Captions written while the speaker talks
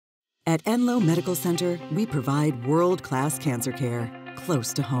At Enloe Medical Center, we provide world-class cancer care,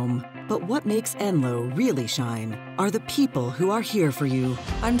 close to home. But what makes Enloe really shine are the people who are here for you.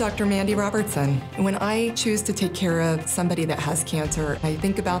 I'm Dr. Mandy Robertson. When I choose to take care of somebody that has cancer, I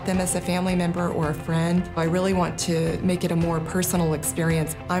think about them as a family member or a friend. I really want to make it a more personal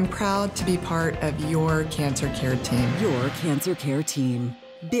experience. I'm proud to be part of your cancer care team. Your cancer care team.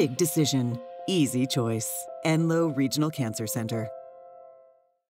 Big decision. Easy choice. Enloe Regional Cancer Center.